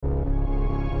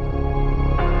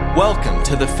Welcome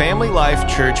to the Family Life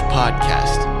Church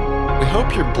podcast. We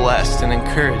hope you're blessed and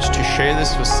encouraged to share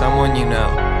this with someone you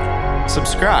know.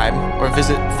 Subscribe or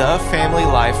visit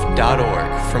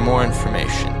thefamilylife.org for more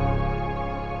information.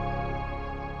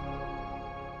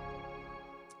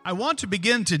 I want to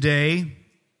begin today,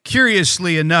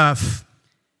 curiously enough,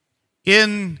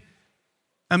 in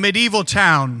a medieval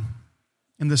town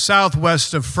in the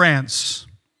southwest of France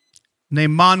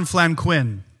named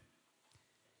Monflanquin.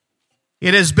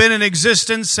 It has been in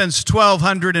existence since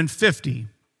 1250.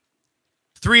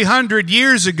 300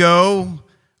 years ago,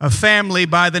 a family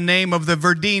by the name of the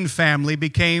Verdun family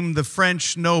became the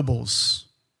French nobles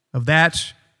of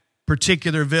that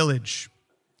particular village.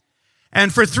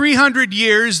 And for 300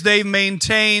 years, they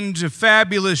maintained a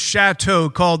fabulous chateau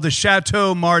called the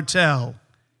Chateau Martel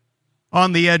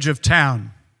on the edge of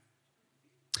town.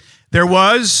 There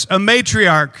was a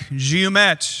matriarch,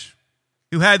 Guillemette,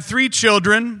 who had 3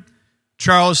 children,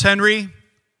 Charles Henry,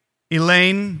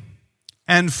 Elaine,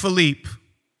 and Philippe.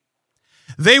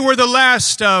 They were the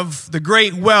last of the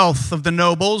great wealth of the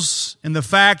nobles in the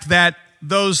fact that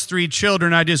those 3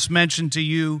 children I just mentioned to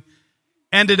you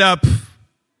ended up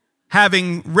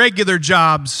having regular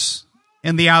jobs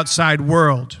in the outside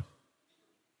world.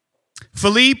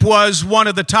 Philippe was one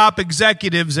of the top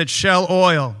executives at Shell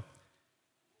Oil.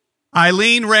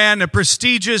 Eileen ran a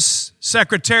prestigious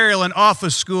secretarial and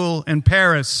office school in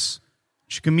Paris.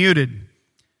 She commuted.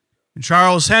 And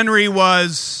Charles Henry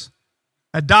was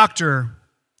a doctor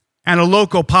and a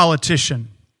local politician.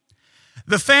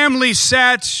 The family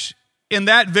sat in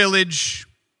that village,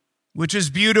 which is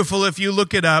beautiful if you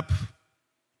look it up,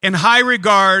 in high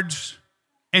regard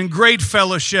and great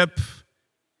fellowship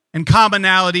and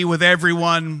commonality with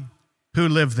everyone who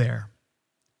lived there.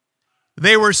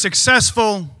 They were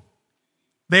successful,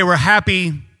 they were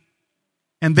happy,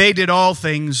 and they did all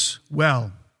things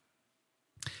well.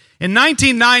 In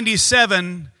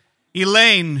 1997,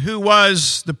 Elaine, who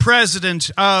was the president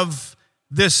of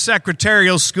this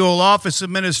secretarial school, office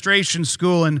administration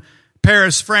school in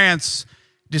Paris, France,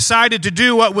 decided to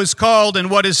do what was called and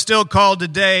what is still called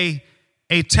today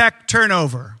a tech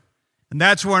turnover. And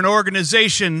that's where an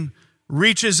organization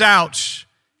reaches out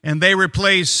and they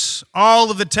replace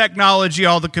all of the technology,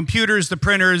 all the computers, the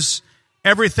printers,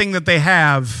 everything that they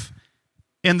have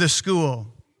in the school.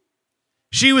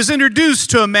 She was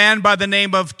introduced to a man by the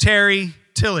name of Terry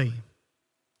Tilley,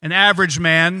 an average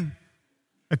man,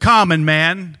 a common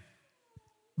man,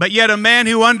 but yet a man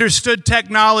who understood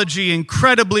technology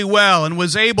incredibly well and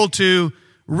was able to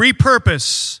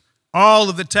repurpose all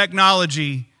of the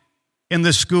technology in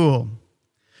the school.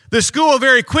 The school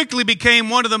very quickly became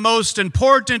one of the most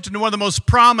important and one of the most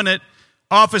prominent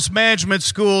office management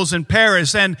schools in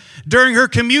Paris. And during her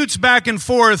commutes back and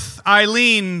forth,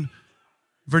 Elaine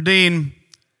Verdun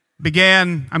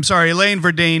began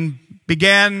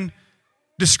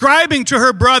describing to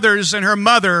her brothers and her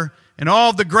mother and all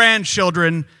of the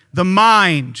grandchildren the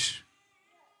mind,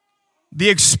 the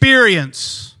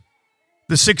experience,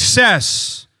 the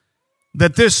success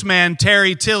that this man,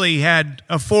 Terry Tilley, had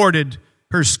afforded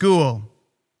her school.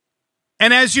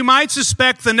 And as you might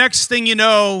suspect, the next thing you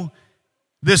know,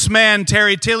 this man,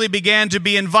 Terry Tilley, began to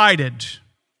be invited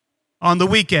on the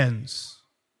weekends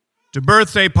to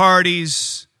birthday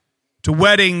parties, to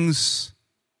weddings,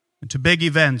 and to big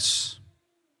events.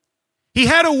 He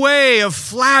had a way of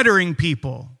flattering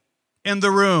people in the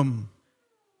room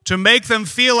to make them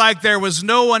feel like there was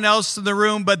no one else in the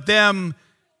room but them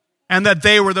and that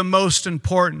they were the most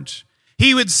important.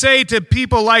 He would say to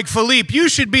people like Philippe, "You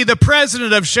should be the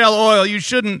president of Shell Oil. You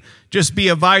shouldn't just be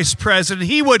a vice president."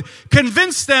 He would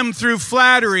convince them through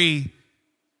flattery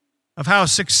of how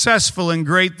successful and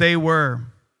great they were.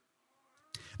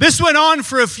 This went on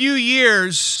for a few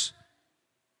years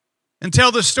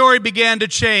until the story began to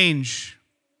change.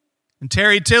 And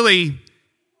Terry Tilley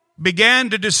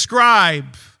began to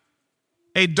describe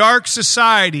a dark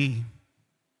society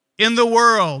in the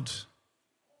world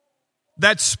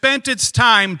that spent its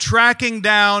time tracking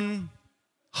down,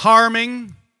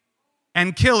 harming,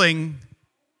 and killing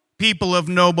people of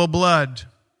noble blood.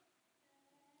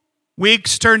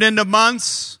 Weeks turned into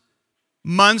months,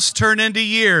 months turned into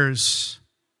years.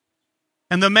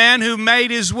 And the man who made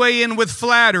his way in with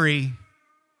flattery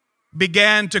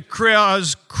began to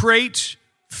cause great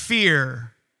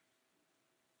fear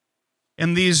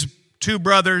in these 2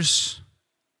 brothers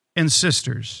and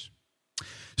sisters.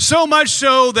 So much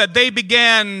so that they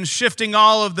began shifting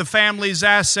all of the family's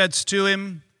assets to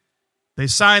him. They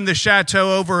signed the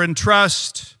chateau over in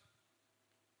trust.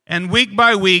 And week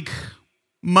by week,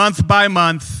 month by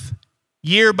month,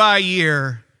 year by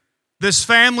year, this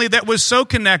family that was so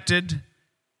connected,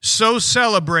 so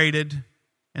celebrated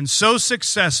and so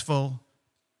successful,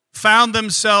 found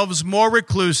themselves more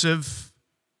reclusive,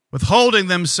 withholding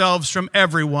themselves from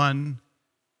everyone,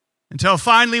 until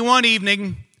finally one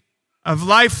evening, a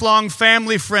lifelong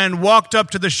family friend walked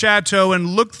up to the chateau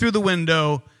and looked through the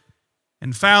window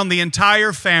and found the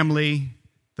entire family,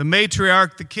 the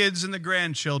matriarch, the kids, and the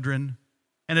grandchildren,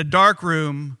 in a dark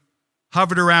room,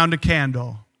 hovered around a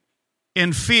candle,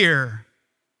 in fear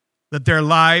that their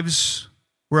lives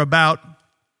were about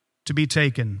to be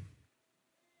taken.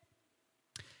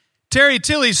 Terry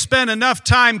Tilley spent enough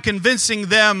time convincing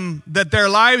them that their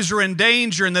lives were in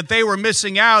danger and that they were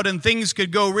missing out and things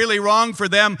could go really wrong for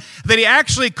them, that he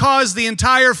actually caused the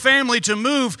entire family to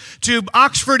move to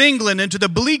Oxford, England, into the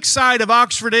bleak side of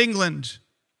Oxford, England,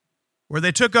 where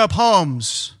they took up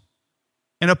homes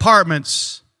and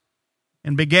apartments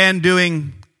and began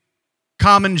doing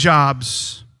common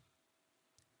jobs.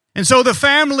 And so the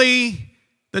family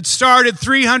that started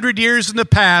 300 years in the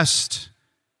past,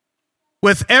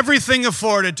 with everything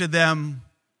afforded to them,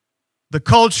 the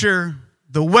culture,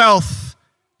 the wealth,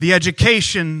 the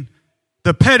education,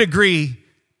 the pedigree,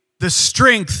 the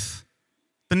strength,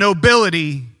 the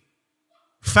nobility,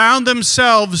 found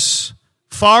themselves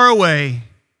far away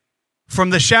from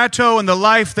the chateau and the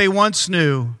life they once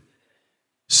knew,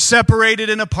 separated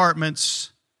in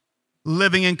apartments,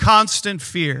 living in constant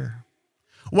fear.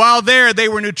 While there, they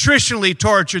were nutritionally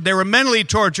tortured, they were mentally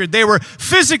tortured, they were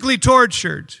physically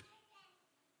tortured.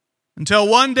 Until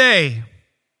one day,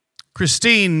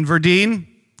 Christine Verdine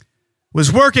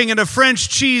was working in a French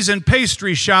cheese and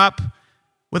pastry shop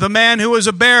with a man who was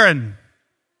a baron.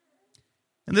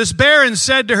 And this baron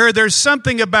said to her, "There's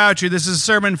something about you." This is a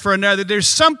sermon for another. "There's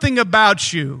something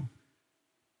about you.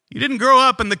 You didn't grow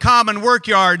up in the common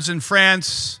workyards in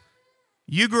France.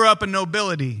 You grew up in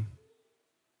nobility.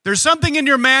 There's something in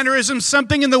your mannerisms,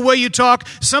 something in the way you talk,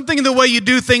 something in the way you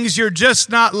do things. You're just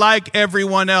not like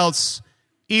everyone else,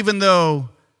 even though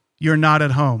you're not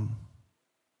at home."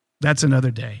 That's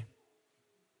another day.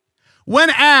 When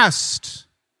asked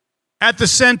at the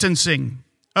sentencing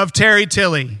of Terry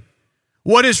Tilley,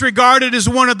 what is regarded as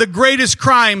one of the greatest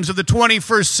crimes of the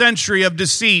 21st century of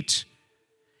deceit,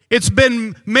 it's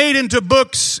been made into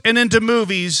books and into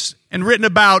movies and written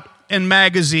about in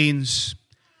magazines.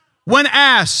 When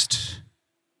asked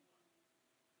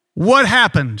what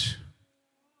happened,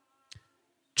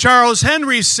 Charles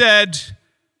Henry said,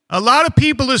 "A lot of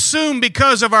people assume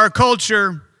because of our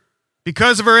culture,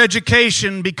 because of our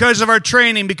education, because of our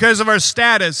training, because of our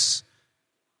status,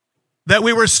 that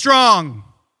we were strong,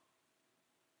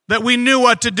 that we knew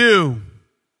what to do,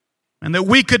 and that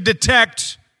we could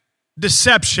detect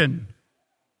deception.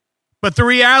 But the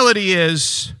reality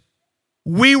is,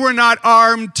 we were not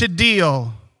armed to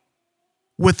deal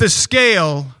with the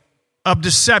scale of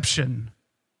deception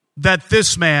that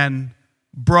this man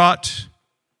brought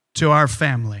to our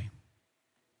family."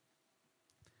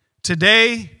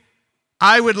 Today,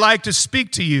 I would like to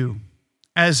speak to you,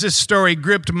 as this story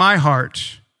gripped my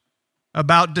heart,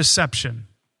 about deception.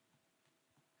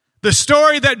 The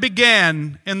story that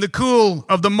began in the cool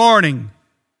of the morning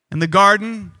in the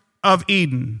Garden of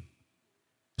Eden.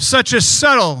 Such a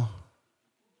subtle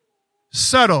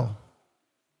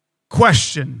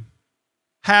question.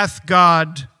 Hath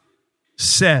God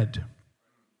said?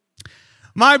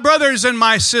 My brothers and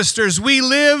my sisters, we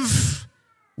live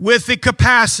with the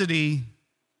capacity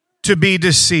to be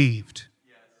deceived.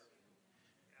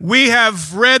 We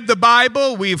have read the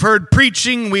Bible, we've heard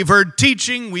preaching, we've heard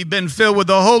teaching, we've been filled with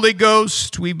the Holy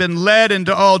Ghost, we've been led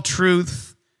into all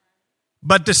truth.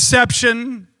 But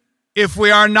deception, if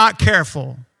we are not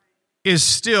careful, is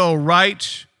still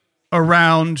right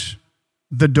around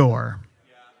the door.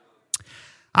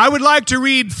 I would like to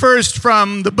read first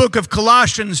from the book of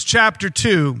Colossians chapter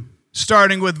 2,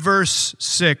 starting with verse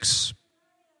 6.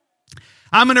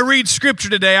 I'm going to read scripture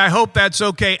today. I hope that's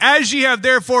okay. "As ye have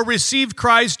therefore received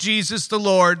Christ Jesus the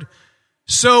Lord,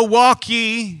 so walk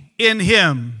ye in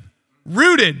him,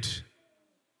 rooted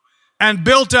and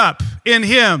built up in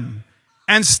him,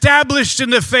 and established in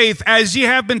the faith as ye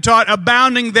have been taught,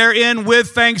 abounding therein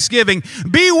with thanksgiving.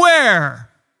 Beware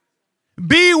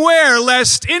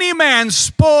lest any man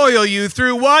spoil you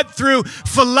through what? Through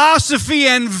philosophy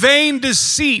and vain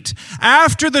deceit,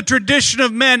 after the tradition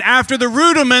of men, after the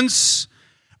rudiments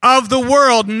of the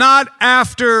world, not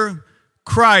after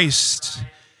Christ."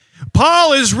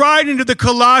 Paul is writing to the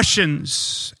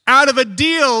Colossians out of a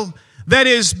deal that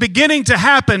is beginning to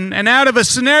happen and out of a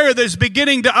scenario that is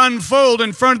beginning to unfold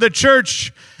in front of the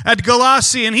church at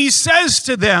Colossae. And he says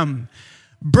to them,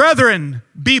 Brethren,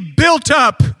 be built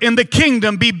up in the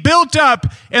kingdom, be built up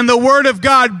in the word of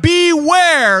God.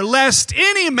 Beware lest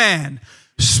any man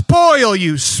spoil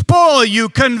you,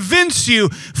 convince you,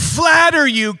 flatter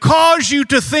you, cause you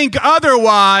to think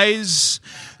otherwise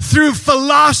through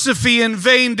philosophy and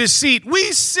vain deceit.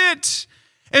 We sit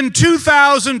in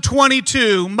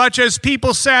 2022, much as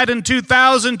people sat in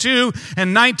 2002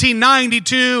 and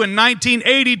 1992 and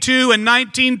 1982 and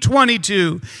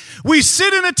 1922. We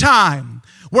sit in a time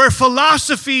where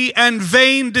philosophy and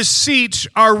vain deceit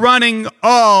are running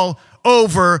all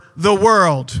over the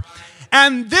world.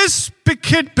 And this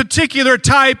particular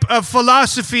type of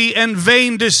philosophy and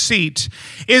vain deceit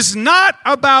is not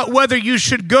about whether you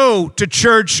should go to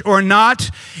church or not.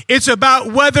 It's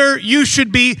about whether you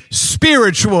should be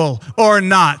spiritual or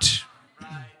not.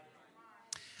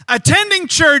 Attending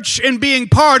church and being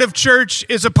part of church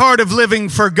is a part of living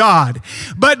for God.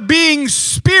 But being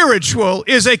spiritual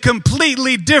is a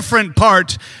completely different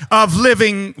part of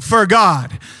living for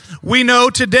God. We know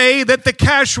today that the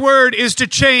cash word is to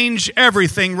change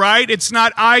everything, right? It's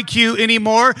not IQ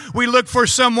anymore. We look for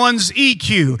someone's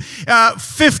EQ.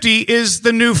 50 is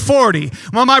the new 40.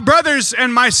 Well, my brothers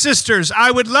and my sisters, I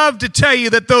would love to tell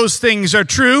you that those things are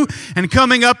true. And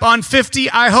coming up on 50,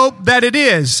 I hope that it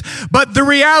is. But the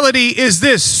reality is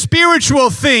this: spiritual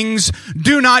things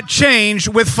do not change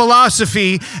with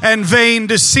philosophy and vain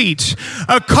deceit.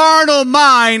 A carnal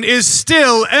mind is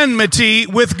still enmity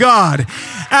with God.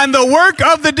 And the work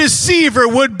of the deceiver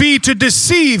would be to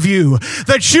deceive you,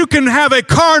 that you can have a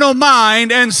carnal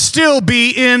mind and still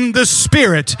be in the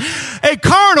Spirit. A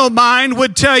carnal mind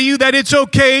would tell you that it's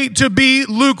okay to be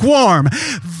lukewarm.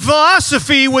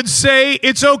 Philosophy would say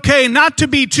it's okay not to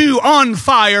be too on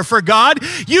fire for God.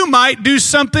 You might do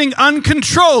something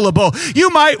uncontrollable. You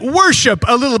might worship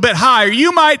a little bit higher.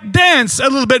 You might dance a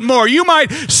little bit more. You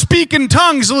might speak in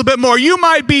tongues a little bit more. You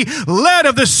might be led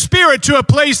of the Spirit to a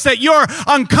place that you're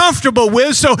uncomfortable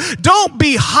with. So don't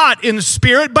be hot in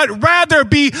spirit, but rather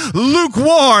be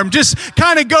lukewarm. Just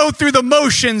kind of go through the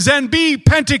motions and be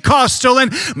Pentecostal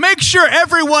and make sure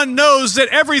everyone knows that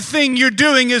everything you're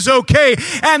doing is okay.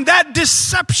 And that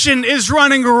deception is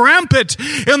running rampant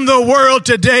in the world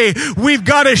today. We've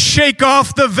got to shake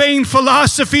off the vain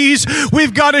philosophies.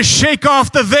 We've got to shake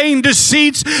off the vain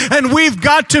deceits. And we've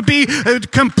got to be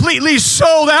completely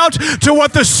sold out to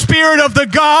what the Spirit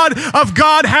of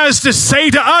God has to say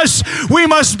to us. We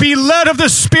must be led of the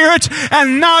Spirit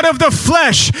and not of the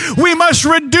flesh. We must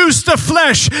reduce the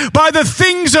flesh by the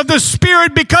things of the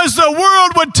Spirit, because the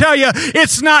world would tell you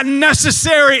it's not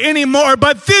necessary anymore.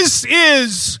 But this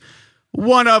is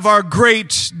one of our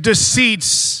great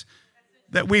deceits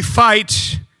that we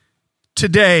fight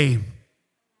today.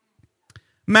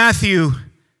 Matthew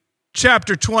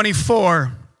chapter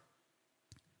 24.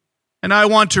 And I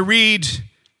want to read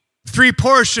 3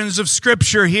 portions of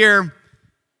Scripture here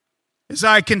as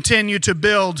I continue to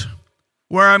build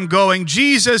where I'm going.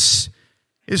 Jesus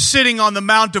is sitting on the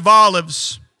Mount of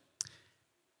Olives,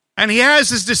 and he has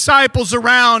his disciples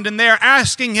around, and they're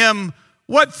asking him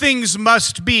what things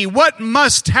must be, what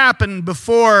must happen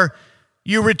before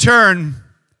you return.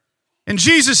 And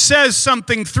Jesus says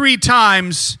something 3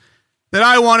 times that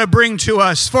I want to bring to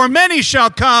us. For many shall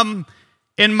come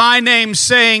in my name,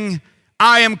 saying,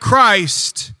 I am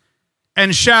Christ,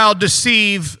 and shall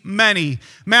deceive many.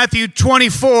 Matthew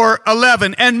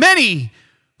 24:11. And many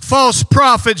false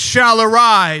prophets shall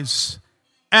arise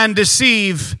and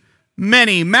deceive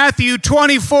many. Matthew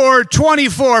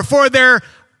 24:24. For there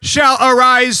shall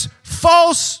arise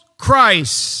false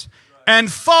Christs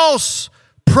and false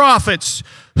prophets,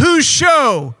 who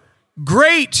show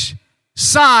great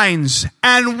signs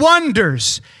and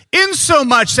wonders,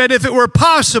 insomuch that if it were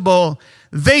possible,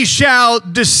 they shall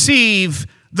deceive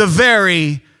the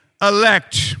very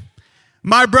elect.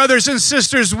 My brothers and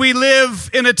sisters, we live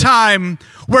in a time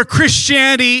where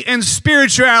Christianity and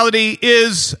spirituality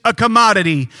is a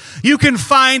commodity. You can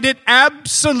find it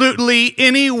absolutely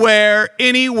anywhere,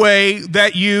 any way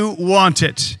that you want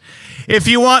it. If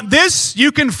you want this,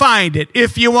 you can find it.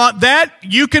 If you want that,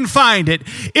 you can find it.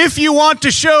 If you want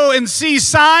to show and see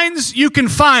signs, you can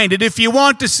find it. If you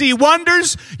want to see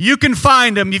wonders, you can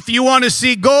find them. If you want to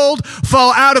see gold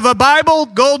fall out of a Bible,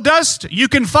 gold dust, you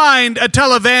can find a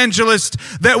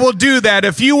televangelist that will do that.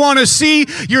 If you want to see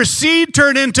your seed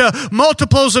turn into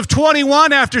multiples of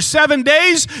 21 after 7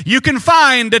 days, you can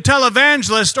find a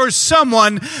televangelist or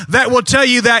someone that will tell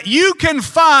you that. You can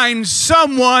find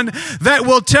someone that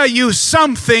will tell you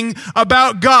something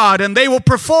about God, and they will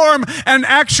perform and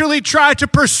actually try to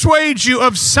persuade you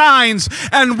of signs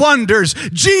and wonders.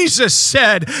 Jesus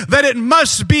said that it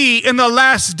must be in the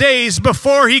last days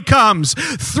before he comes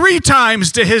 3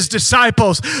 times to his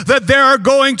disciples that there are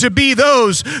going to be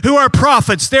those who are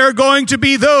prophets. There are going to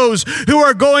be those who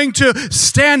are going to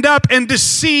stand up and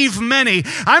deceive many.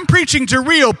 I'm preaching to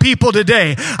real people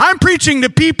today. I'm preaching to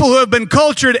people who have been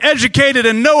cultured, educated,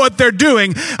 and know what they're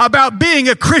doing about being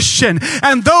a Christian.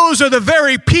 And those are the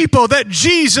very people that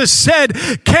Jesus said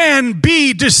can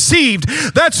be deceived.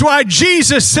 That's why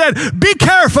Jesus said, be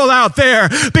careful out there,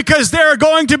 because there are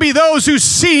going to be those who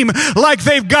seem like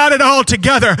they've got it all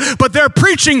together, but they're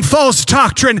preaching false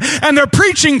doctrine, and they're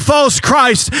preaching false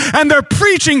Christ, and they're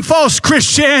preaching false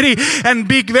Christianity. And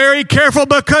be very careful,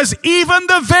 because even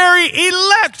the very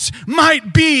elect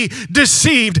might be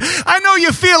deceived. I know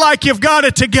you feel like you've got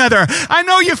it together. I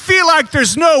know you feel like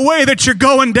there's no way that you're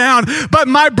going down, but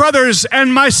my brothers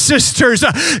and my sisters,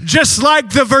 just like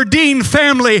the Verdine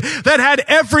family that had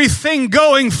everything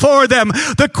going for them,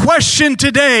 the question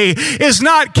today is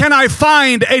not, can I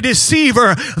find a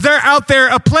deceiver? They're out there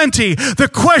aplenty. The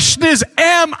question is,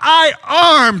 am I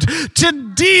armed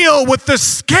to deal with the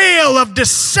scale of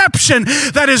deception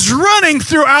that is running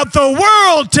throughout the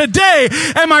world today?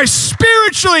 Am I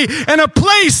spiritually in a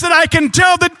place that I can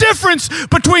tell the difference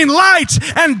between light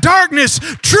and darkness,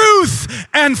 truth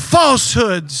and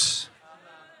falsehoods?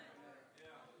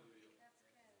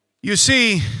 You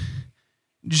see,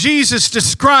 Jesus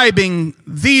describing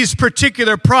these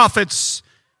particular prophets,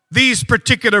 these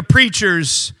particular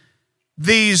preachers,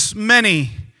 these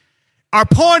many, are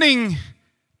pointing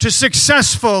to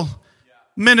successful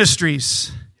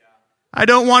ministries. I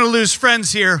don't want to lose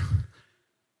friends here,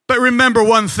 but remember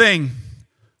one thing.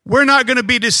 We're not going to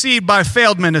be deceived by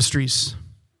failed ministries.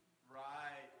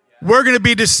 We're going to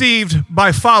be deceived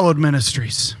by followed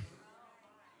ministries.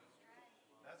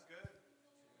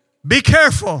 Be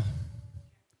careful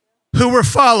who we're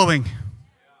following.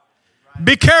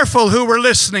 Be careful who we're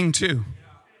listening to.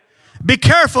 Be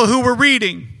careful who we're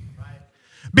reading.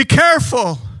 Be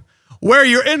careful where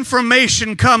your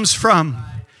information comes from,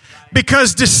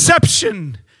 because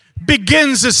deception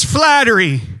begins as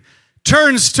flattery,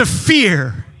 turns to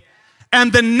fear,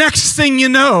 and the next thing you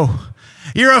know,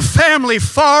 you're a family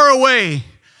far away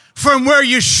from where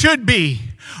you should be,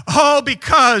 all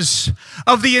because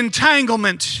of the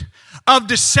entanglement of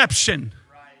deception.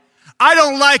 I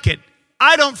don't like it.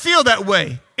 I don't feel that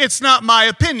way. It's not my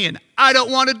opinion. I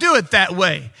don't want to do it that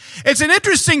way. It's an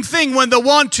interesting thing when the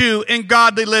want to in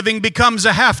godly living becomes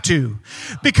a have to.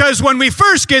 Because when we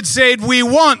first get saved, we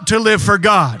want to live for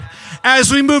God.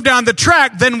 As we move down the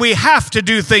track, then we have to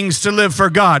do things to live for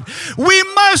God. We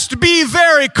must be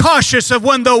very cautious of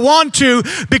when the want to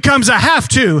becomes a have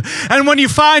to. And when you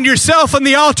find yourself on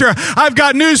the altar, I've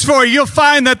got news for you. You'll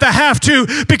find that the have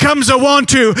to becomes a want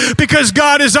to, because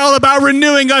God is all about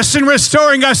renewing us and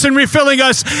restoring us and refilling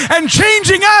us and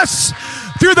changing us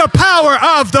through the power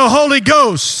of the Holy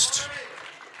Ghost.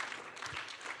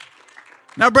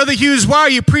 Now, Brother Hughes, why are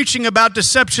you preaching about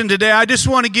deception today? I just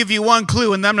want to give you one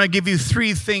clue, and then I'm going to give you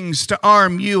 3 things to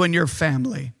arm you and your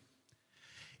family.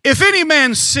 If any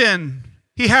man sin,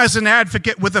 he has an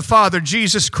advocate with the Father,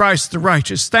 Jesus Christ the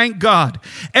righteous. Thank God.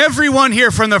 Everyone here,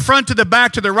 from the front to the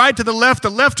back, to the right to the left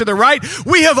to the right,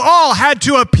 we have all had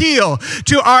to appeal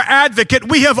to our advocate.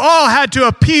 We have all had to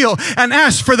appeal and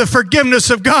ask for the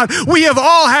forgiveness of God. We have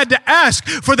all had to ask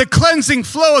for the cleansing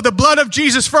flow of the blood of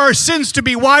Jesus for our sins to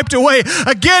be wiped away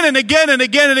again and again and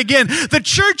again and again. The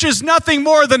church is nothing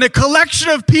more than a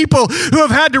collection of people who have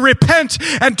had to repent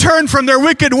and turn from their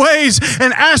wicked ways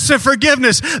and ask for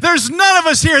forgiveness. There's none of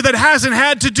us here that hasn't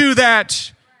had to do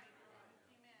that.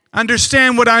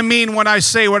 Understand what I mean when I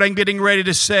say what I'm getting ready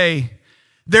to say.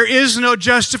 There is no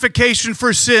justification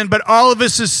for sin, but all of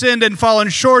us have sinned and fallen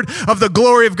short of the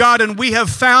glory of God, and we have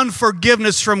found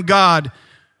forgiveness from God.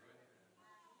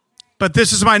 But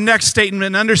this is my next statement,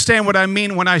 and understand what I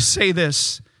mean when I say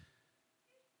this.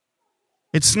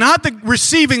 It's not that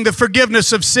receiving the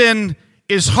forgiveness of sin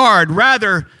is hard.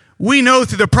 Rather, we know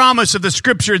through the promise of the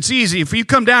Scripture it's easy. If you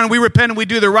come down and we repent and we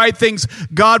do the right things,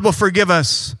 God will forgive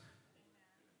us.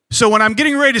 So when I'm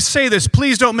getting ready to say this,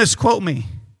 please don't misquote me.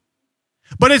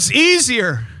 But it's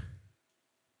easier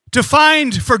to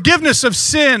find forgiveness of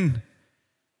sin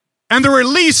and the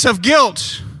release of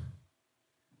guilt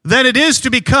than it is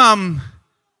to become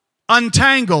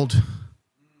untangled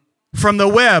from the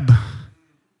web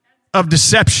of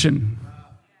deception.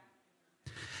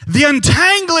 The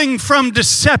untangling from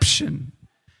deception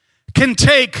can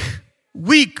take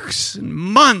weeks and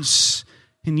months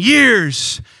and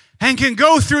years and can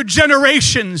go through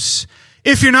generations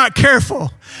if you're not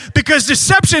careful. Because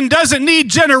deception doesn't need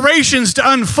generations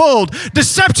to unfold.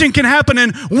 Deception can happen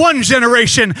in one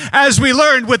generation, as we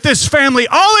learned with this family.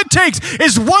 All it takes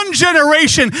is one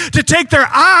generation to take their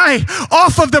eye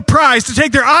off of the prize, to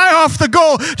take their eye off the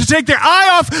goal, to take their eye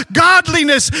off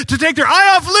godliness, to take their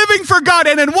eye off living for God.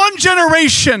 And in one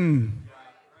generation,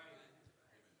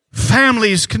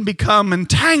 families can become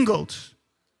entangled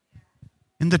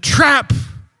in the trap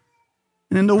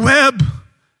and in the web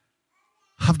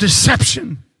of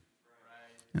deception.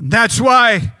 And that's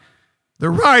why the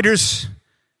writers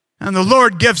and the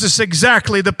Lord gives us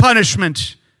exactly the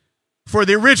punishment for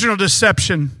the original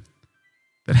deception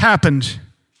that happened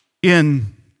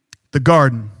in the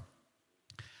garden.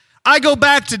 I go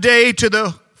back today to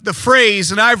the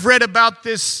phrase, and I've read about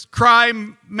this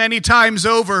crime many times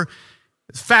over.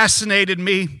 It's fascinated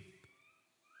me.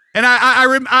 And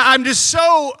I'm just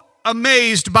so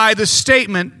amazed by the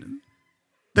statement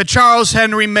that Charles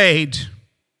Henry made.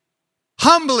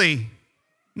 Humbly,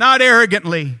 not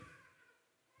arrogantly,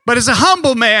 but as a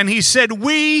humble man, he said,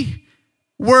 "We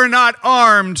were not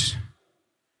armed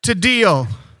to deal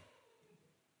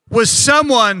with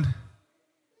someone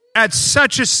at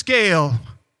such a scale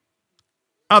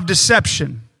of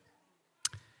deception."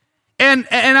 And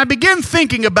I begin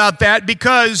thinking about that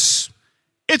because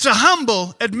it's a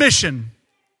humble admission.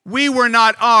 We were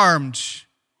not armed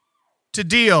to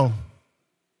deal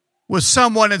with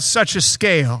someone at such a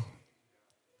scale.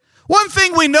 One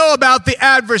thing we know about the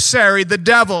adversary, the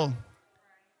devil,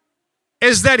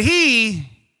 is that he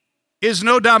is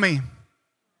no dummy.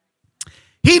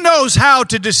 He knows how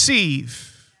to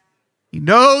deceive. He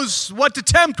knows what to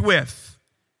tempt with.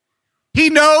 He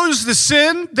knows the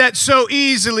sin that so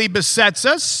easily besets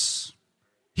us.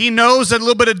 He knows that a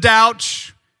little bit of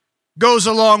doubt goes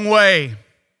a long way.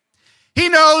 He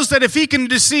knows that if he can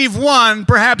deceive one,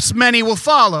 perhaps many will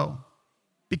follow,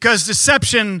 because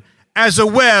deception as a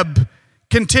web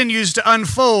continues to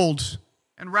unfold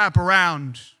and wrap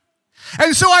around.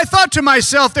 And so I thought to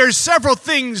myself, there's several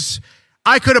things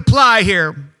I could apply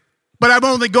here, but I'm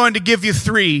only going to give you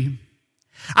 3.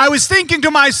 I was thinking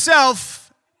to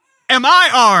myself, am I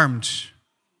armed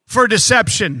for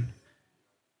deception?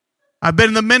 I've been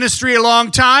in the ministry a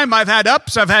long time. I've had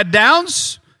ups, I've had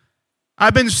downs.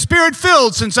 I've been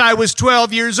spirit-filled since I was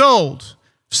 12 years old.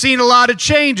 Seen a lot of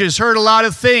changes, heard a lot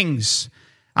of things.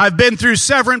 I've been through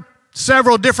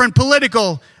several different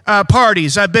political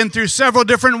parties. I've been through several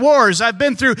different wars. I've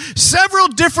been through several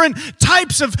different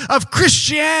types of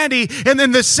Christianity and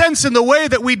in the sense and the way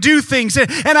that we do things. And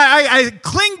I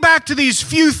cling back to these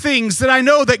few things that I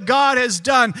know that God has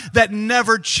done that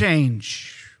never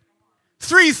change.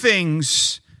 3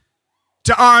 things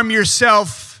to arm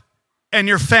yourself and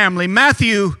your family.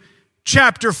 Matthew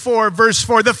chapter 4, verse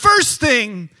 4. The first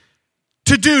thing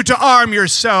to do to arm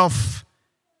yourself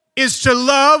is to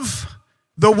love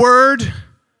the Word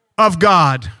of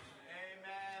God.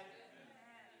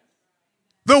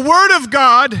 The Word of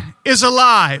God is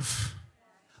alive.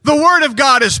 The Word of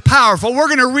God is powerful. We're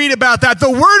going to read about that. The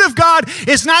Word of God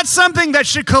is not something that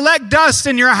should collect dust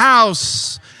in your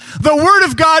house. The Word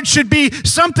of God should be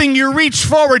something you reach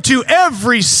forward to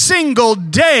every single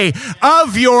day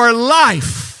of your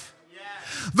life.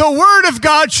 The Word of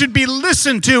God should be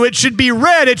listened to. It should be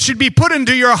read. It should be put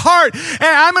into your heart. And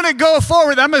I'm going to go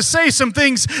forward. I'm going to say some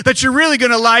things that you're really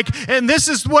going to like. And this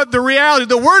is what the reality.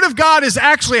 The Word of God is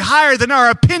actually higher than our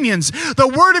opinions. The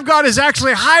Word of God is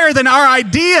actually higher than our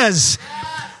ideas.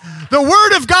 The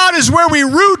Word of God is where we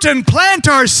root and plant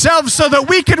ourselves so that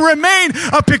we can remain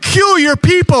a peculiar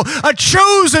people, a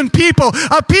chosen people,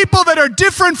 a people that are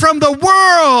different from the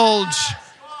world.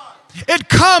 It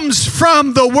comes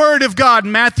from the Word of God.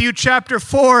 Matthew chapter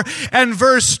 4 and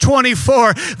verse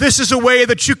 24. This is a way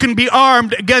that you can be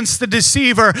armed against the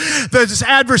deceiver. This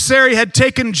adversary had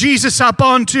taken Jesus up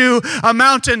onto a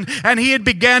mountain and he had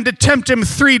began to tempt him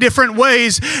 3 different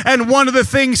ways. And one of the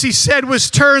things he said was,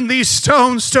 turn these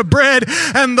stones to bread.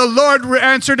 And the Lord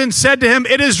answered and said to him,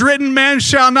 it is written, man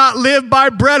shall not live by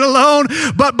bread alone,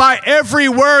 but by every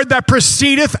word that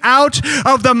proceedeth out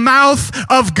of the mouth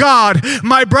of God.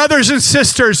 My brothers and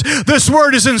sisters, this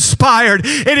word is inspired.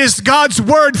 It is God's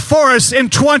word for us in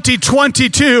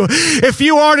 2022. If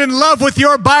you aren't in love with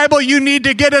your Bible, you need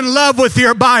to get in love with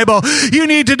your Bible. You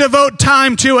need to devote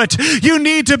time to it. You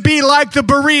need to be like the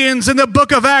Bereans in the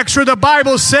book of Acts, where the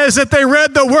Bible says that they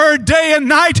read the word day and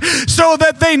night so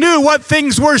that they knew what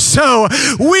things were so.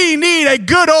 We need a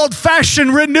good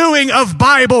old-fashioned renewing of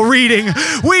Bible reading.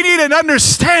 We need an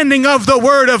understanding of the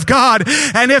Word of God.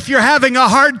 And if you're having a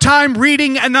hard time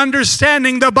reading and understanding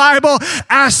understanding the Bible,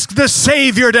 ask the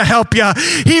Savior to help you.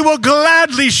 He will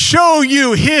gladly show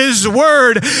you His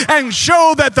Word and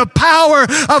show that the power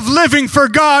of living for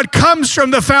God comes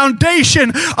from the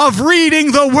foundation of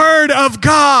reading the Word of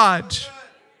God.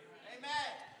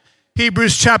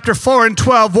 Hebrews chapter 4 and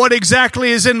 12, what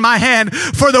exactly is in my hand?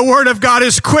 For the word of God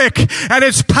is quick and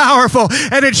it's powerful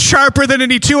and it's sharper than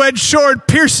any two-edged sword,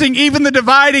 piercing even the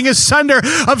dividing asunder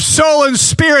of soul and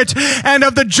spirit and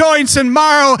of the joints and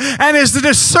marrow, and is the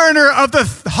discerner of the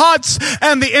thoughts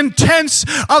and the intents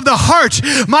of the heart.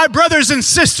 My brothers and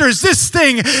sisters, this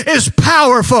thing is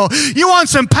powerful. You want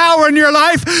some power in your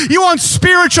life? You want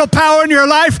spiritual power in your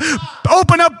life?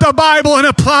 Open up the Bible and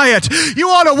apply it. You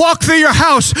want to walk through your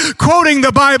house quoting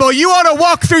the Bible. You want to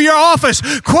walk through your office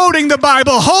quoting the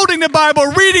Bible, holding the Bible,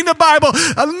 reading the Bible,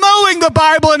 knowing the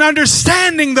Bible, and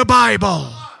understanding the Bible.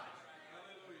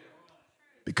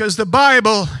 Because the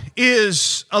Bible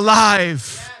is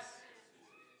alive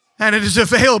and it is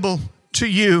available to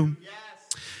you.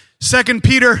 2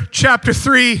 Peter chapter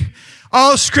 3.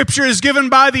 All Scripture is given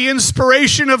by the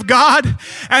inspiration of God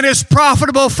and is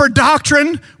profitable for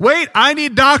doctrine. Wait, I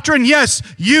need doctrine. Yes,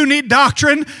 you need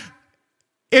doctrine.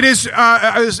 It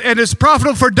is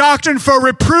profitable for doctrine, for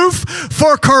reproof,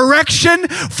 for correction,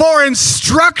 for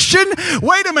instruction.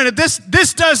 Wait a minute,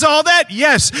 this does all that?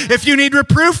 Yes. If you need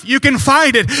reproof, you can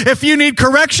find it. If you need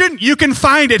correction, you can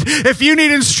find it. If you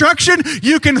need instruction,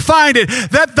 you can find it.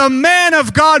 That the man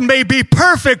of God may be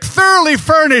perfect, thoroughly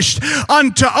furnished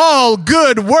unto all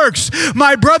good works.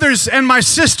 My brothers and my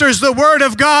sisters, the Word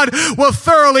of God will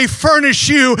thoroughly furnish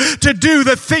you to do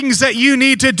the things that you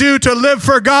need to do to live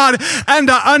for God and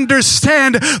to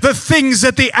understand the things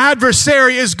that the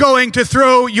adversary is going to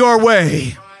throw your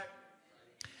way.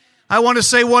 I want to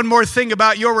say one more thing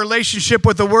about your relationship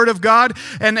with the Word of God,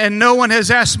 and no one has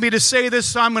asked me to say this,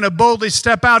 so I'm going to boldly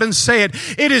step out and say it.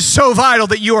 It is so vital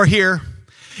that you are here.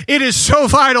 It is so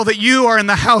vital that you are in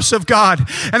the house of God.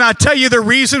 And I tell you the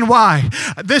reason why.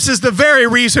 This is the very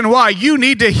reason why you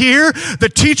need to hear the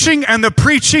teaching and the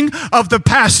preaching of the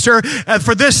pastor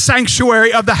for this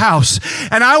sanctuary of the house.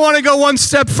 And I want to go one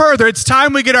step further. It's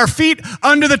time we get our feet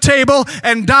under the table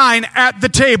and dine at the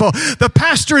table. The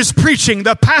pastor is preaching.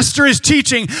 The pastor is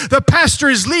teaching. The pastor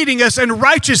is leading us in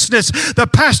righteousness. The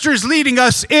pastor is leading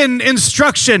us in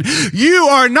instruction. You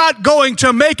are not going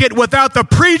to make it without the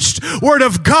preached Word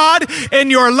of God in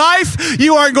your life.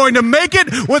 You aren't going to make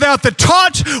it without the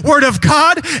taught Word of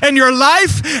God in your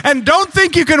life. And don't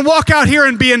think you can walk out here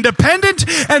and be independent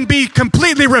and be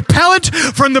completely repellent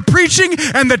from the preaching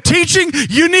and the teaching.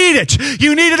 You need it.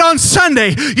 You need it on Sunday.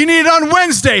 You need it on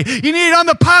Wednesday. You need it on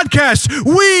the podcast.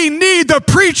 We need the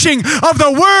preaching of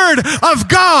the Word of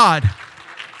God.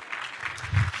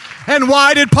 And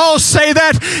why did Paul say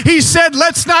that? He said,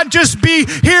 let's not just be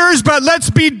hearers, but let's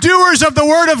be doers of the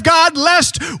Word of God,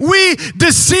 lest we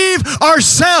deceive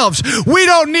ourselves. We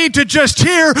don't need to just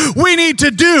hear, we need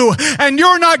to do. And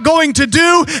you're not going to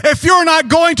do if you're not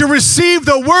going to receive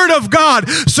the Word of God.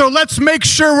 So let's make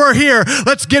sure we're here.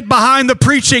 Let's get behind the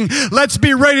preaching. Let's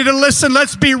be ready to listen.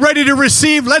 Let's be ready to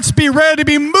receive. Let's be ready to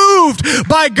be moved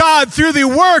by God through the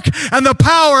work and the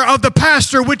power of the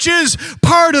pastor, which is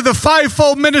part of the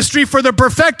fivefold ministry for the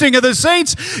perfecting of the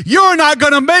saints. You're not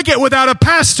going to make it without a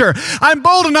pastor. I'm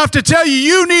bold enough to tell you,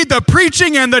 you need the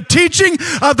preaching and the teaching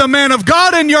of the man of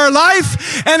God in your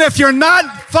life. And if you're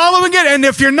not following it and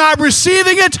if you're not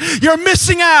receiving it, you're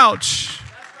missing out.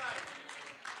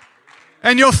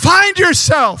 And you'll find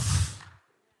yourself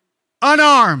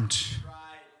unarmed.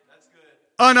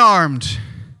 Unarmed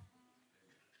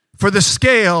for the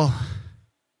scale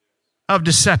of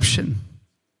deception.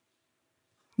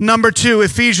 Number 2,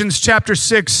 Ephesians chapter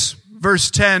 6,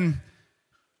 verse 10.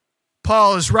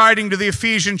 Paul is writing to the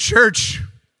Ephesian church,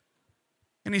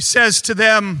 and he says to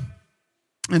them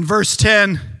in verse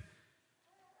 10,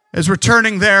 as we're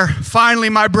turning there, finally,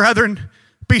 my brethren,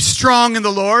 be strong in the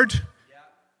Lord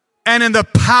and in the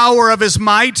power of His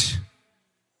might.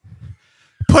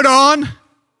 Put on,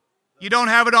 you don't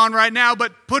have it on right now,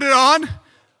 but put it on,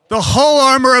 the whole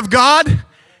armor of God,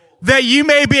 that you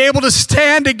may be able to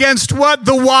stand against what?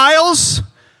 The wiles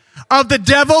of the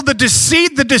devil, the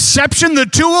deceit, the deception, the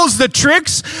tools, the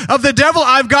tricks of the devil.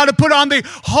 I've got to put on the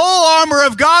whole armor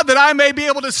of God that I may be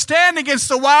able to stand against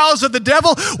the wiles of the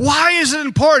devil. Why is it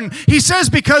important? He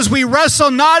says, because we wrestle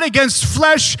not against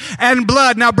flesh and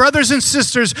blood. Now, brothers and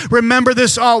sisters, remember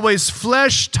this always.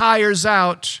 Flesh tires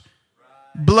out.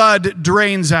 Blood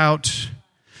drains out.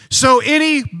 So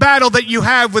any battle that you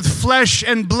have with flesh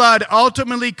and blood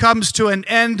ultimately comes to an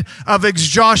end of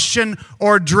exhaustion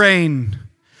or drain.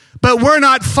 But we're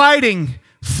not fighting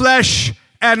flesh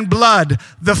and blood.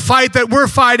 The fight that we're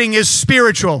fighting is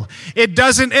spiritual. It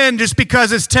doesn't end just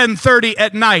because it's 10:30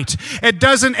 at night. It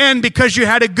doesn't end because you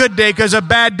had a good day, because a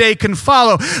bad day can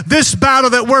follow. This battle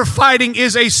that we're fighting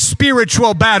is a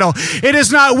spiritual battle. It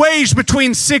is not waged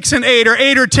between 6 and 8 or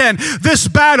 8 or 10. This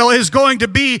battle is going to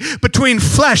be between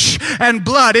flesh and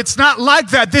blood. It's not like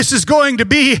that. This is going to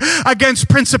be against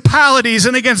principalities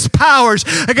and against powers,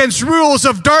 against rules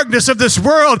of darkness of this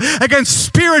world, against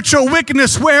spiritual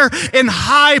wickedness where in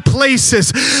high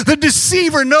places. The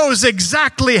deceiver knows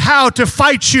exactly how to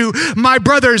fight you, my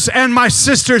brothers and my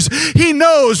sisters. He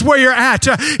knows where you're at.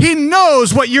 He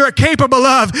knows what you're capable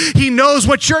of. He knows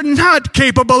what you're not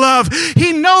capable of.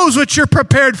 He knows what you're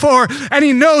prepared for, and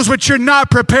he knows what you're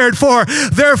not prepared for.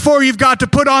 Therefore, you've got to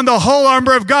put on the whole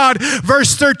armor of God.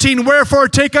 Verse 13, wherefore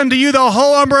take unto you the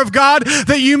whole armor of God,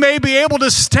 that you may be able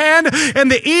to stand in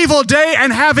the evil day,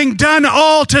 and having done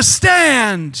all to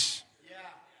stand.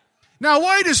 Now,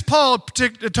 why does Paul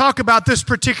talk about this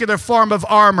particular form of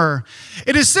armor?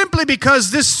 It is simply because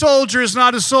this soldier is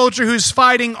not a soldier who's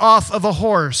fighting off of a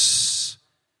horse.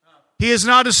 He is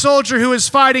not a soldier who is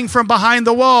fighting from behind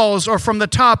the walls or from the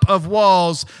top of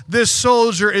walls. This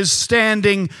soldier is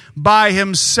standing by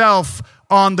himself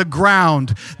on the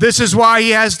ground. This is why he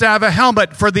has to have a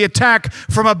helmet for the attack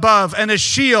from above and a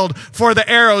shield for the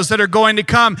arrows that are going to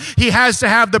come. He has to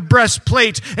have the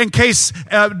breastplate in case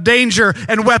danger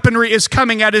and weaponry is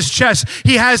coming at his chest.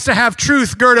 He has to have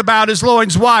truth girt about his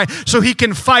loins. Why? So he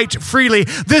can fight freely.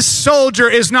 This soldier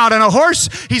is not on a horse.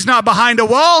 He's not behind a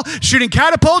wall shooting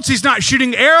catapults. He's not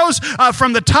shooting arrows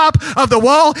from the top of the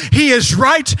wall. He is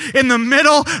right in the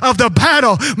middle of the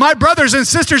battle. My brothers and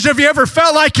sisters, have you ever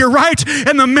felt like you're right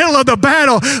in the middle of the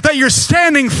battle, that you're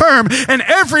standing firm, and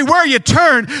everywhere you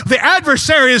turn, the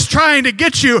adversary is trying to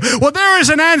get you? Well, there is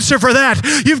an answer for that.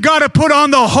 You've got to put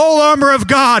on the whole armor of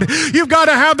God. You've got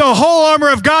to have the whole armor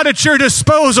of God at your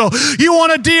disposal. You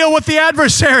want to deal with the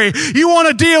adversary. You want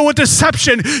to deal with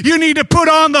deception. You need to put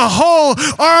on the whole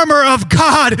armor of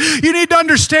God. You need to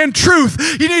understand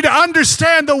truth. You need to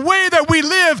understand the way that we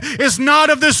live is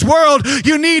not of this world.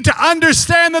 You need to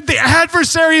understand that the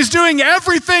adversary is doing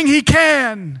everything he can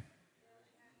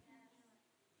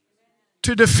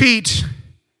to defeat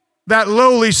that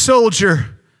lowly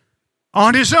soldier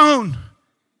on his own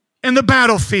in the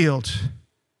battlefield.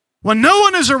 When no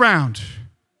one is around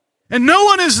and no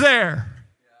one is there,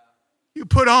 you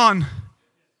put on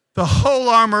the whole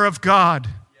armor of God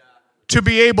to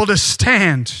be able to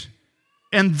stand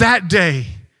in that day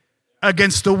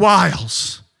against the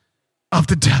wiles of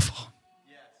the devil.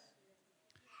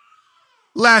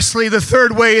 Lastly, the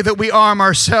third way that we arm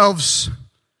ourselves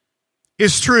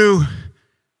is through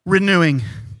renewing.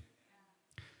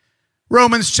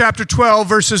 Romans chapter 12,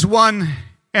 verses 1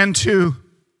 and 2.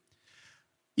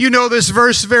 You know this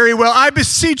verse very well. I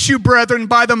beseech you, brethren,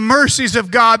 by the mercies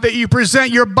of God, that you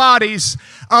present your bodies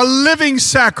a living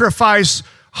sacrifice,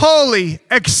 holy,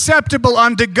 acceptable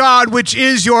unto God, which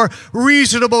is your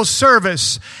reasonable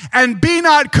service. And be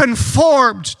not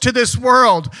conformed to this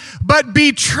world, but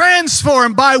be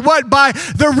transformed by what? By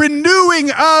the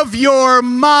renewing of your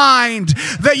mind,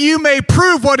 that you may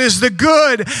prove what is the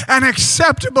good and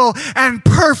acceptable and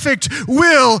perfect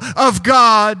will of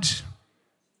God.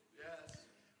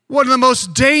 One of the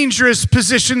most dangerous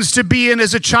positions to be in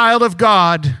as a child of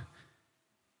God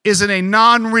is in a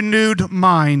non-renewed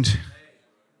mind.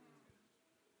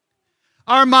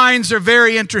 Our minds are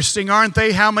very interesting, aren't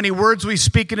they? How many words we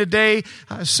speak in a day.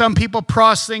 Some people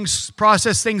process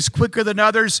things quicker than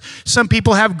others. Some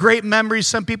people have great memories.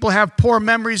 Some people have poor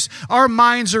memories. Our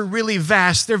minds are really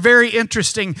vast. They're very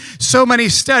interesting. So many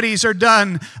studies are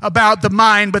done about the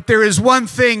mind, but there is one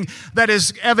thing that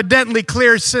is evidently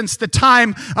clear since the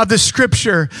time of the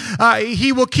Scripture.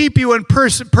 He will keep you in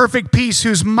perfect peace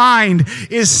whose mind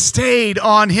is stayed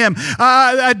on him.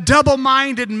 A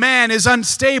double-minded man is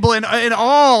unstable in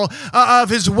all of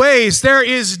his ways. There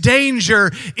is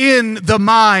danger in the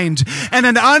mind. And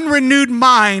an unrenewed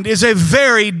mind is a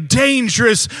very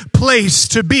dangerous place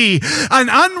to be. An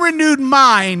unrenewed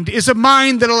mind is a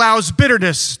mind that allows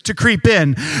bitterness to creep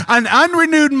in. An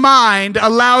unrenewed mind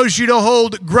allows you to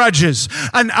hold grudges.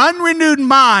 An unrenewed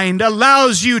mind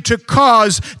allows you to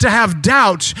have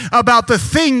doubt about the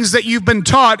things that you've been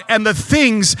taught and the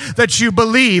things that you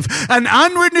believe. An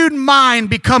unrenewed mind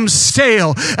becomes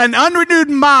stale. An unrenewed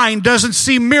mind doesn't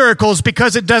see miracles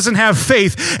because it doesn't have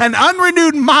faith. An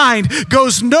unrenewed mind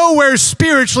goes nowhere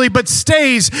spiritually but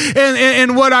stays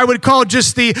in what I would would call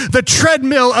just the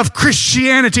treadmill of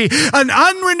Christianity. An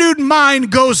unrenewed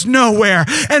mind goes nowhere.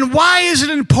 And why is it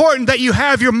important that you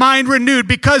have your mind renewed?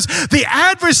 Because the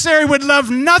adversary would love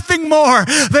nothing more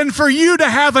than for you to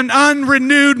have an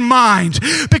unrenewed mind.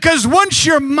 Because once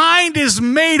your mind is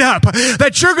made up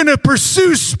that you're going to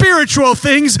pursue spiritual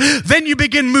things, then you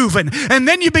begin moving, and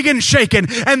then you begin shaking,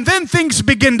 and then things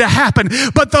begin to happen.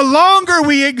 But the longer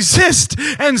we exist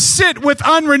and sit with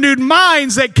unrenewed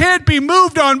minds that can't be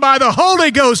moved on by the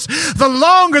Holy Ghost, the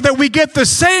longer that we get the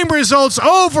same results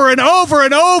over and over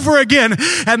and over again.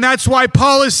 And that's why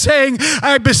Paul is saying,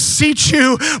 I beseech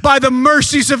you by the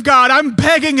mercies of God, I'm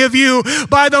begging of you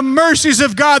by the mercies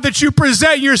of God that you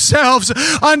present yourselves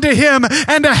unto him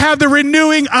and to have the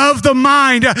renewing of the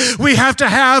mind. We have to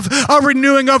have a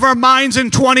renewing of our minds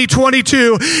in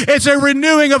 2022. It's a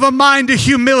renewing of a mind to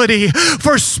humility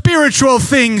for spiritual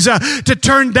things, to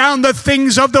turn down the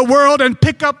things of the world and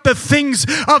pick up the things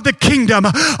of the kingdom.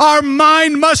 Our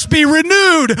mind must be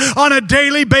renewed on a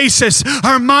daily basis.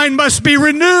 Our mind must be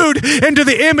renewed into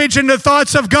the image and the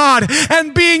thoughts of God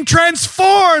and being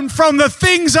transformed from the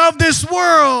things of this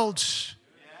world.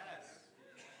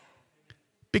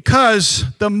 Because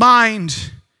the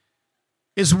mind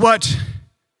is what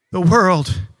the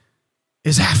world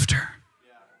is after.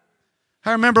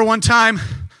 I remember one time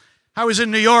I was in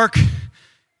New York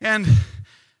and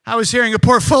I was hearing a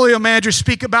portfolio manager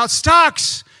speak about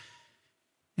stocks.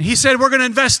 And he said, we're going to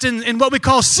invest in what we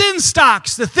call sin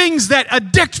stocks, the things that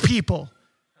addict people.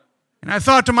 And I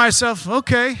thought to myself,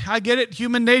 okay, I get it.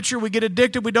 Human nature, we get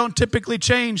addicted. We don't typically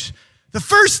change. The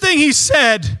first thing he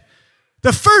said,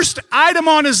 the first item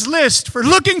on his list for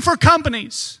looking for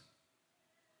companies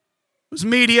was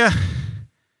media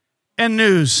and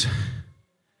news.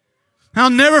 I'll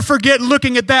never forget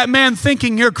looking at that man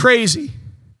thinking you're crazy.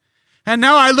 And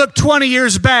now I look 20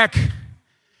 years back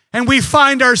and we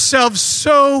find ourselves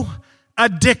so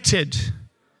addicted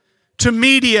to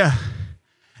media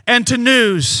and to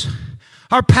news.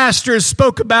 Our pastors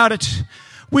spoke about it.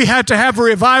 We had to have a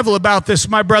revival about this,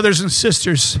 my brothers and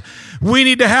sisters. We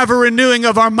need to have a renewing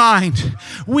of our mind.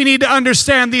 We need to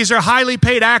understand these are highly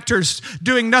paid actors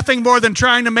doing nothing more than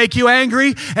trying to make you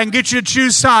angry and get you to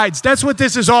choose sides. That's what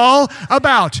this is all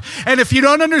about. And if you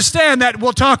don't understand that,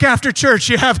 we'll talk after church.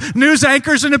 You have news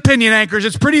anchors and opinion anchors.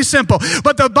 It's pretty simple.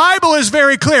 But the Bible is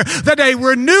very clear that a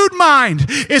renewed mind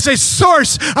is a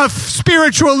source of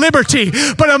spiritual liberty.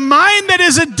 But a mind that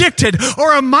is addicted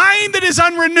or a mind that is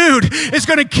unrenewed is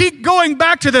going to keep going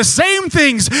back to the same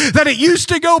things that it used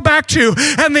to go back to.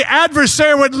 And the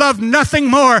adversary would love nothing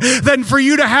more than for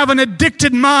you to have an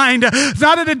addicted mind,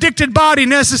 not an addicted body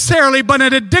necessarily, but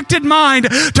an addicted mind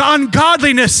to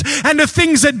ungodliness and to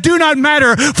things that do not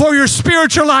matter for your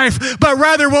spiritual life, but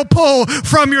rather will pull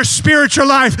from your spiritual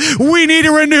life. We need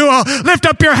a renewal. Lift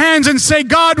up your hands and say,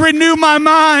 God, renew my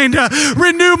mind,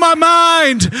 renew my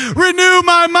mind, renew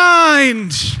my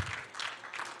mind.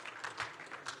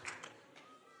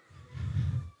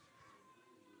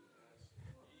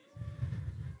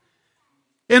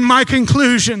 In my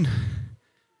conclusion,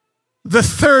 the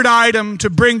third item to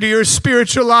bring to your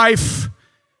spiritual life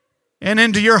and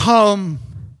into your home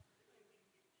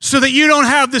so that you don't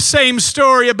have the same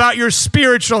story about your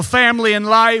spiritual family and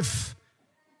life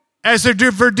as the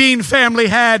Verdine family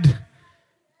had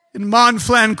in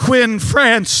Montflanquin,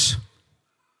 France,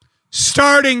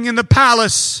 starting in the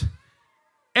palace,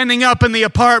 ending up in the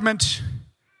apartment,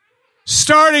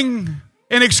 starting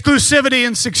in exclusivity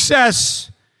and success,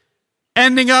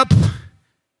 ending up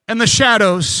in the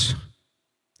shadows.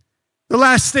 The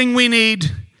last thing we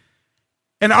need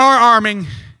in our arming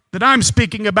that I'm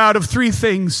speaking about of three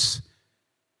things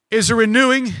is a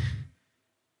renewing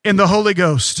in the Holy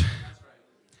Ghost.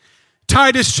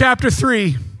 Titus chapter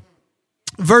 3,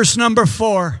 verse number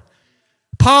 4.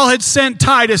 Paul had sent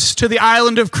Titus to the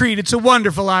island of Crete. It's a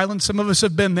wonderful island. Some of us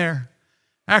have been there.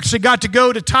 I actually got to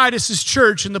go to Titus's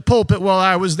church in the pulpit while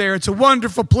I was there. It's a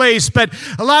wonderful place, but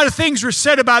a lot of things were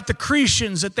said about the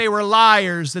Cretians, that they were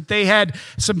liars, that they had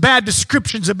some bad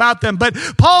descriptions about them. But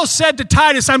Paul said to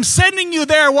Titus, I'm sending you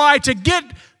there. Why? To get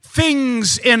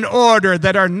things in order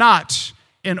that are not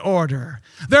in order.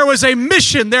 There was a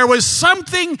mission. There was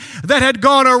something that had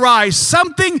gone awry.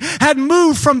 Something had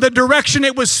moved from the direction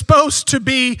it was supposed to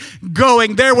be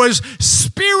going. There was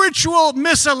spiritual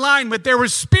misalignment. There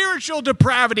was spiritual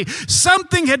depravity.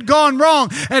 Something had gone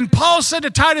wrong. And Paul said to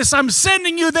Titus, I'm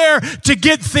sending you there to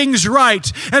get things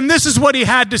right. And this is what he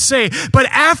had to say. But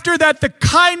after that, the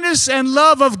kindness and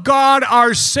love of God,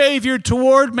 our Savior,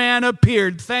 toward man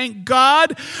appeared. Thank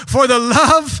God for the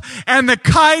love and the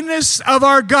kindness of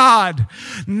our God.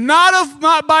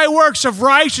 not by works of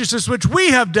righteousness which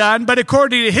we have done, but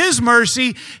according to his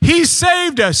mercy, he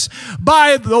saved us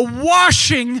by the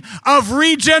washing of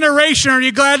regeneration. Are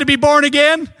you glad to be born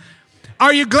again?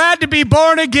 Are you glad to be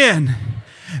born again?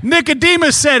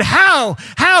 Nicodemus said, how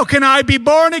can I be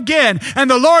born again? And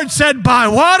the Lord said, by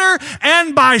water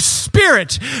and by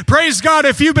spirit. Praise God.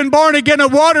 If you've been born again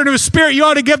of water and of spirit, you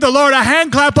ought to give the Lord a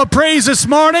hand clap of praise this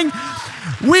morning.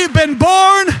 We've been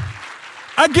born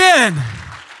again.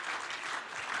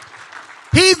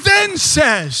 He then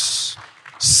says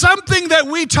something that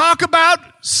we talk about,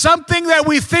 something that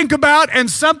we think about, and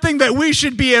something that we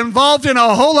should be involved in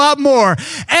a whole lot more.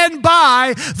 And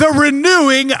by the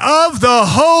renewing of the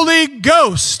Holy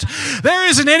Ghost. There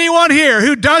isn't anyone here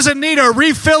who doesn't need a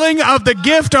refilling of the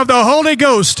gift of the Holy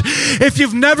Ghost. If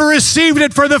you've never received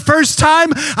it for the first time,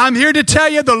 I'm here to tell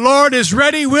you the Lord is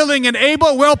ready, willing, and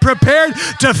able, well prepared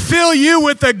to fill you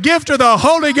with the gift of the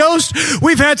Holy Ghost.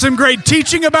 We've had some great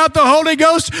teaching about the Holy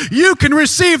Ghost. You can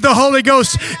receive the Holy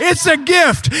Ghost. It's a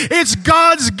gift. It's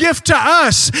God's gift to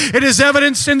us. It is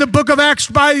evidenced in the book of Acts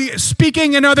by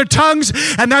speaking in other tongues,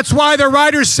 and that's why the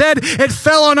writer said it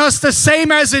fell on us the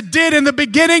same as it did in the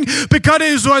beginning, because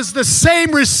it was the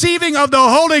same receiving of the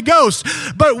Holy Ghost.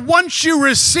 But once you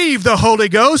receive the Holy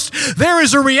Ghost, there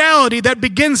is a reality that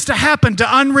begins to happen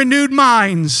to unrenewed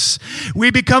minds.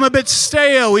 We become a bit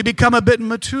stale. We become a bit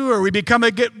mature. We become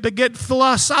a bit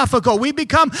philosophical. We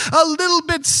become a little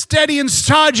bit steady and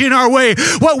stodgy in our way.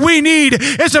 What we need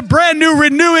is a brand new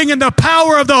renewing in the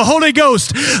power of the Holy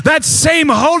Ghost. That same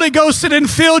Holy Ghost that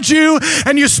infilled you,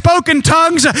 and you spoke in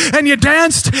tongues, and you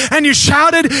danced, and you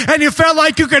shouted, and you felt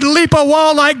like you could leap a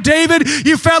wall like David.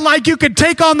 You felt like you could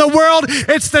take on the world.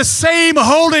 It's the same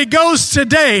Holy Ghost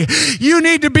today. You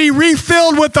need to be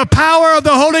refilled with the power of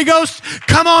the Holy Ghost.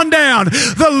 Come on down.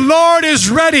 The Lord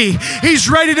is ready. He's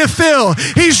ready to fill.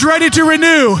 He's ready to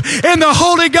renew in the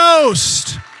Holy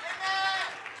Ghost.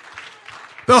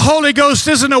 The Holy Ghost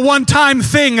isn't a one-time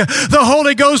thing. The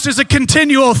Holy Ghost is a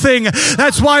continual thing.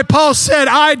 That's why Paul said,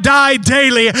 I die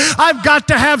daily. I've got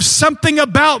to have something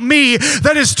about me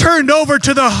that is turned over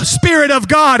to the Spirit of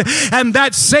God. And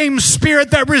that same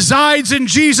Spirit that resides in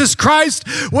Jesus Christ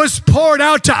was poured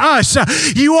out to us.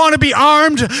 You want to be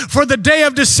armed for the day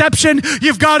of deception?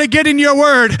 You've got to get in your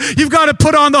word. You've got to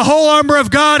put on the whole armor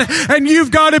of God, and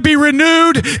you've got to be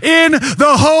renewed in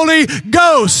the Holy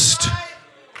Ghost.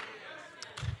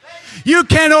 You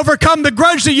can't overcome the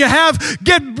grudge that you have.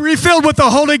 Get refilled with the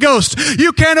Holy Ghost.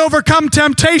 You can't overcome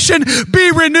temptation.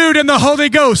 Be renewed in the Holy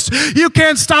Ghost. You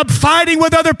can't stop fighting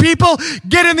with other people.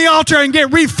 Get in the altar and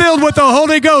get refilled with the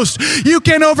Holy Ghost. You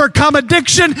can't overcome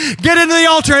addiction. Get into the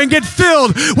altar and get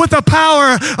filled with the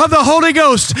power of the Holy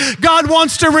Ghost. God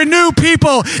wants to renew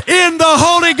people in the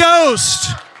Holy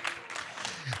Ghost.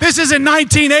 This isn't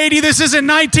 1980. This isn't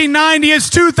 1990.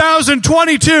 It's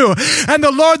 2022. And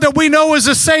the Lord that we know is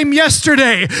the same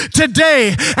yesterday,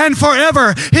 today, and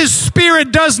forever. His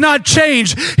Spirit does not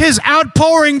change. His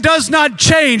outpouring does not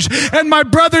change. And my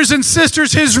brothers and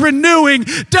sisters, His renewing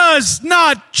does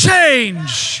not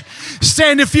change.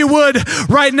 Stand if you would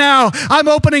right now. I'm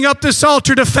opening up this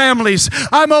altar to families.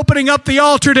 I'm opening up the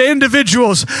altar to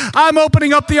individuals. I'm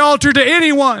opening up the altar to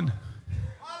anyone.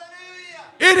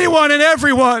 Anyone and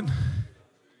everyone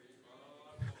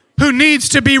who needs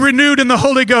to be renewed in the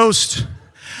Holy Ghost.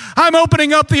 I'm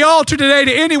opening up the altar today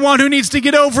to anyone who needs to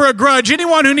get over a grudge,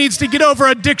 anyone who needs to get over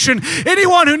addiction,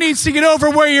 anyone who needs to get over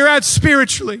where you're at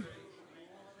spiritually.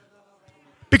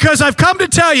 Because I've come to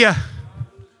tell you,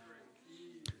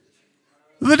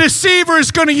 the deceiver is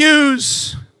going to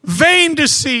use vain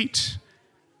deceit,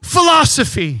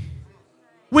 philosophy.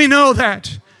 We know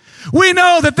that. We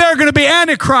know that there are going to be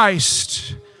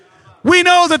antichrist. We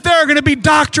know that there are going to be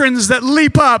doctrines that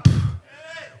leap up.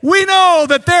 We know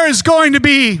that there is going to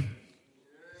be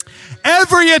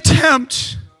every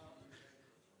attempt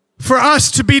for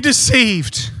us to be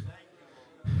deceived.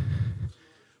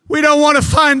 We don't want to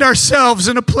find ourselves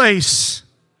in a place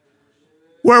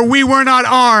where we were not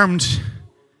armed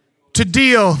to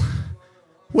deal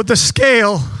with the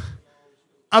scale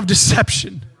of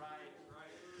deception.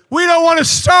 We don't want to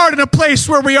start in a place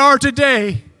where we are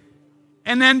today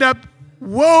and end up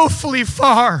woefully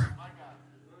far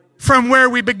from where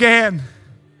we began.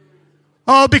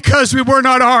 All because we were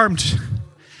not armed.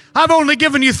 I've only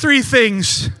given you 3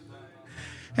 things.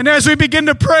 And as we begin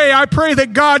to pray, I pray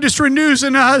that God just renews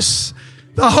in us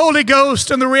the Holy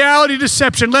Ghost and the reality of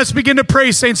deception. Let's begin to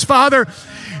pray, saints. Father,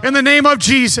 in the name of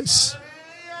Jesus.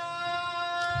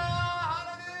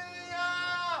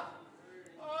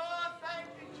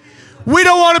 We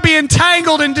don't want to be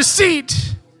entangled in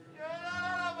deceit.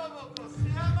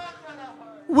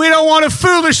 We don't want to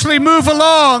foolishly move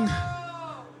along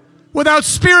without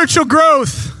spiritual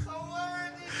growth.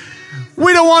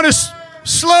 We don't want to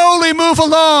slowly move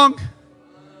along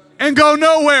and go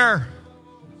nowhere.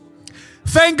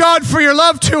 Thank God for your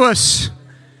love to us,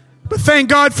 but thank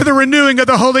God for the renewing of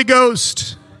the Holy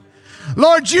Ghost.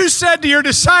 Lord, you said to your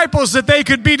disciples that they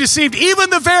could be deceived. Even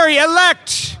the very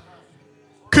elect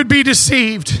could be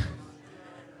deceived.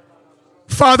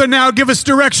 Father, now give us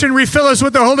direction, refill us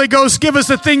with the Holy Ghost, give us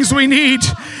the things we need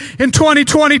in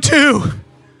 2022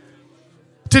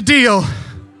 to deal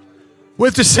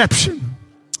with deception.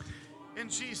 In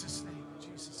Jesus' name,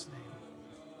 Jesus'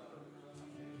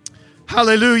 name.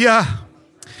 Hallelujah.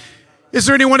 Is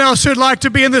there anyone else who'd like to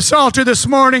be in this altar this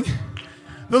morning?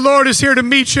 The Lord is here to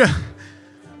meet you.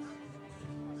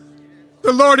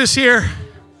 The Lord is here.